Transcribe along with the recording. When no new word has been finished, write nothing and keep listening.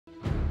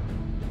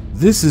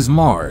This is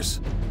Mars.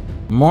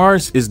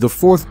 Mars is the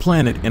fourth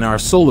planet in our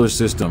solar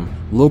system,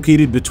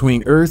 located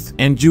between Earth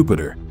and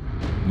Jupiter.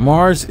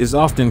 Mars is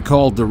often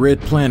called the red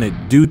planet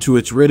due to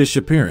its reddish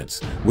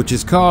appearance, which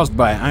is caused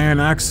by iron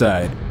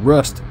oxide,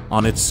 rust,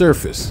 on its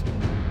surface.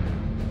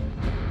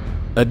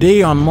 A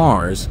day on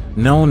Mars,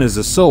 known as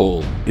a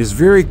sol, is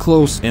very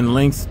close in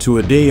length to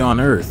a day on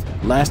Earth,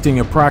 lasting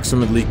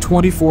approximately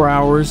 24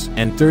 hours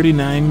and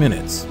 39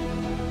 minutes.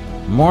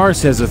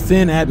 Mars has a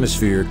thin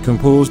atmosphere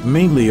composed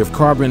mainly of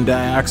carbon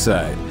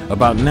dioxide,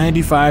 about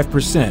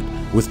 95%,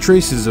 with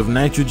traces of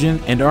nitrogen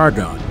and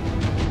argon.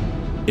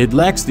 It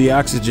lacks the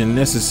oxygen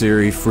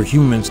necessary for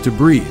humans to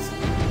breathe.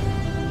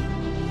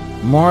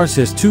 Mars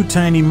has two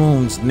tiny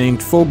moons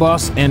named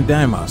Phobos and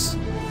Deimos.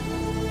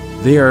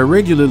 They are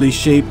irregularly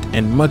shaped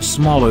and much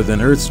smaller than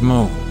Earth's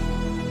moon.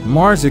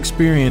 Mars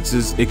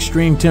experiences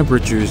extreme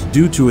temperatures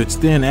due to its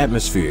thin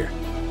atmosphere.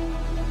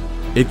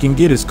 It can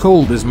get as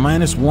cold as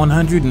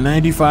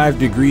 -195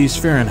 degrees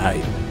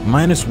Fahrenheit,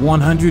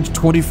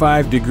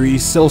 -125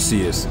 degrees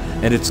Celsius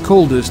at its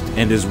coldest,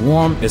 and as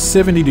warm as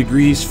 70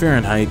 degrees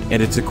Fahrenheit at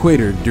its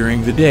equator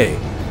during the day.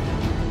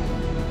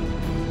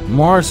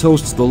 Mars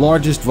hosts the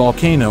largest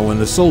volcano in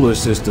the solar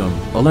system,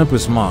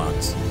 Olympus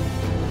Mons.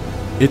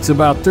 It's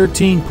about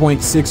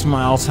 13.6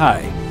 miles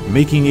high,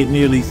 making it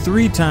nearly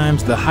 3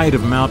 times the height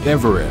of Mount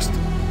Everest.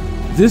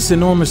 This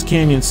enormous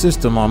canyon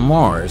system on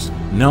Mars,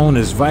 known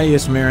as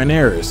Valles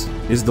Marineris,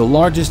 is the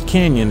largest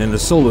canyon in the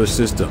solar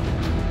system.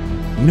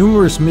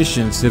 Numerous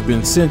missions have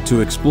been sent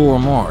to explore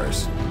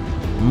Mars.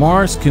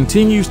 Mars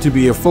continues to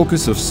be a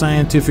focus of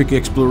scientific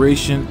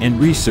exploration and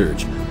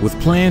research, with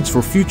plans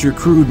for future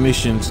crewed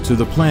missions to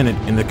the planet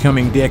in the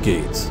coming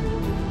decades.